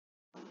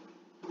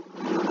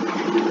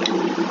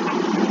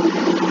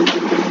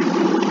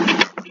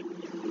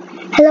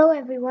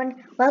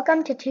everyone,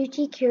 welcome to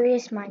 2T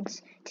Curious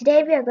Minds.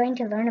 Today we are going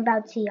to learn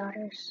about sea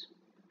otters.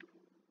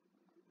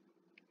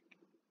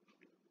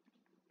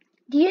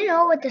 Do you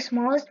know what the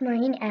smallest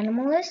marine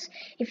animal is?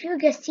 If you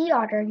guessed sea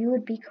otter, you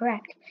would be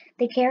correct.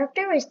 The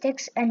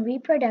characteristics and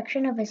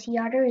reproduction of a sea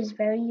otter is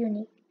very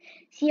unique.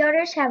 Sea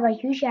otters have a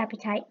huge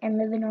appetite and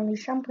live in only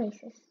some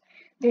places.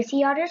 The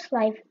sea otter's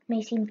life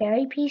may seem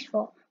very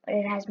peaceful, but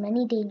it has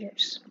many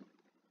dangers.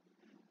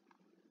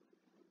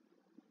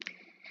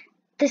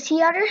 The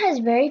sea otter has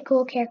very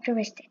cool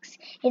characteristics.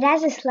 It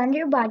has a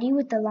slender body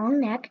with a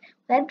long neck,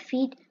 webbed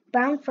feet,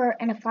 brown fur,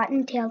 and a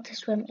flattened tail to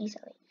swim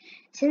easily.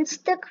 Since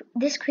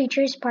this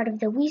creature is part of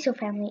the weasel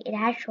family, it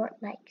has short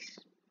legs.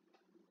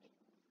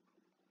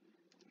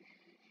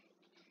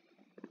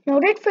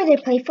 Noted for their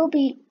playful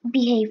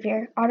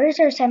behavior, otters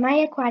are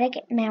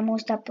semi-aquatic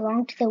mammals that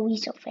belong to the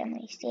weasel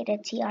family,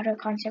 stated Sea Otter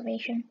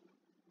Conservation.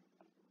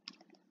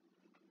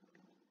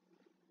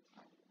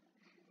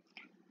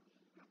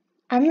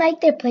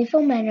 Unlike their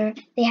playful manner,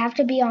 they have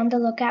to be on the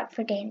lookout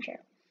for danger.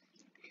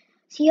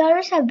 Sea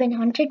otters have been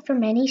hunted for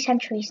many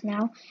centuries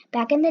now.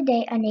 Back in the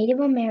day, a Native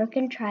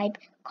American tribe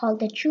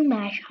called the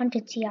Chumash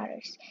hunted sea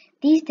otters.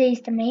 These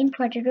days, the main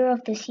predator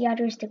of the sea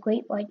otter is the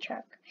great white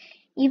shark.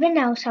 Even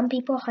now, some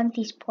people hunt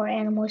these poor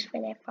animals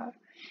for their fur.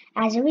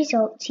 As a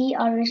result, sea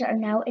otters are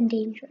now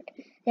endangered.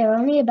 There are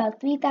only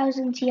about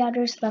 3,000 sea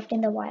otters left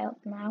in the wild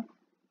now.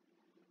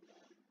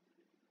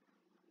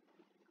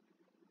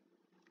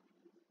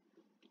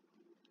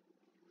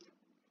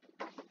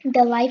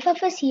 The life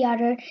of a sea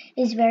otter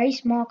is very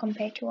small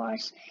compared to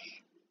ours.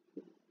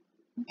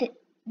 The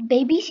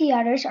baby sea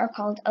otters are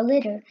called a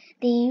litter.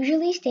 They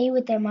usually stay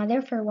with their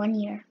mother for 1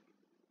 year.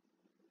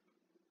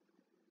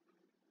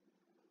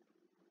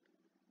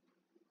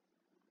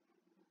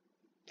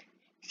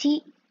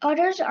 Sea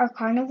otters are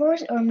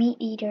carnivores or meat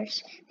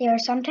eaters. They are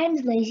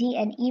sometimes lazy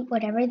and eat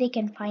whatever they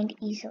can find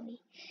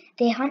easily.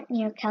 They hunt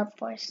near kelp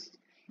forests.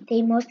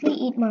 They mostly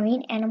eat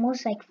marine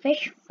animals like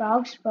fish,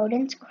 frogs,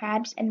 rodents,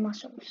 crabs, and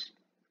mussels.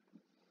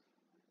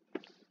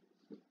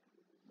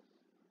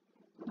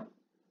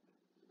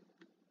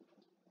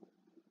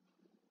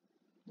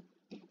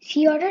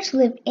 Sea otters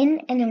live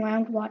in and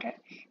around water.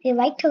 They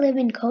like to live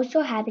in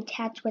coastal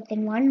habitats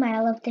within 1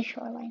 mile of the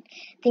shoreline.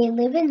 They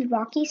live in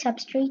rocky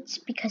substrates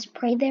because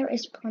prey there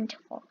is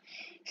plentiful.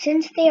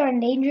 Since they are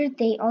endangered,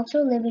 they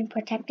also live in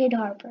protected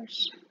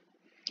harbors.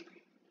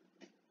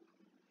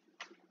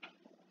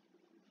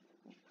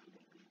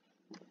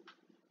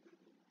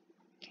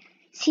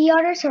 Sea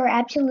otters are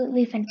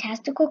absolutely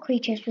fantastical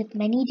creatures with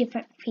many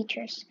different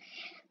features.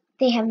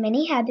 They have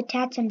many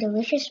habitats and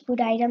delicious food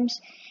items.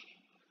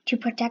 To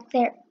protect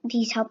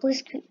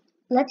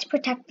let's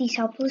protect these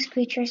helpless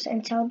creatures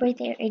and celebrate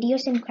their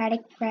idiosyncratic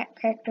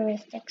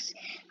characteristics.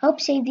 Help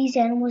save these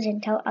animals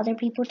and tell other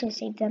people to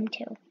save them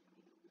too.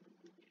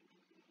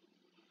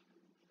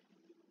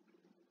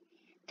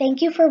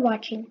 Thank you for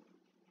watching.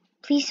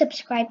 Please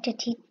subscribe to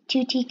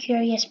 2T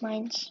Curious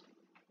Minds.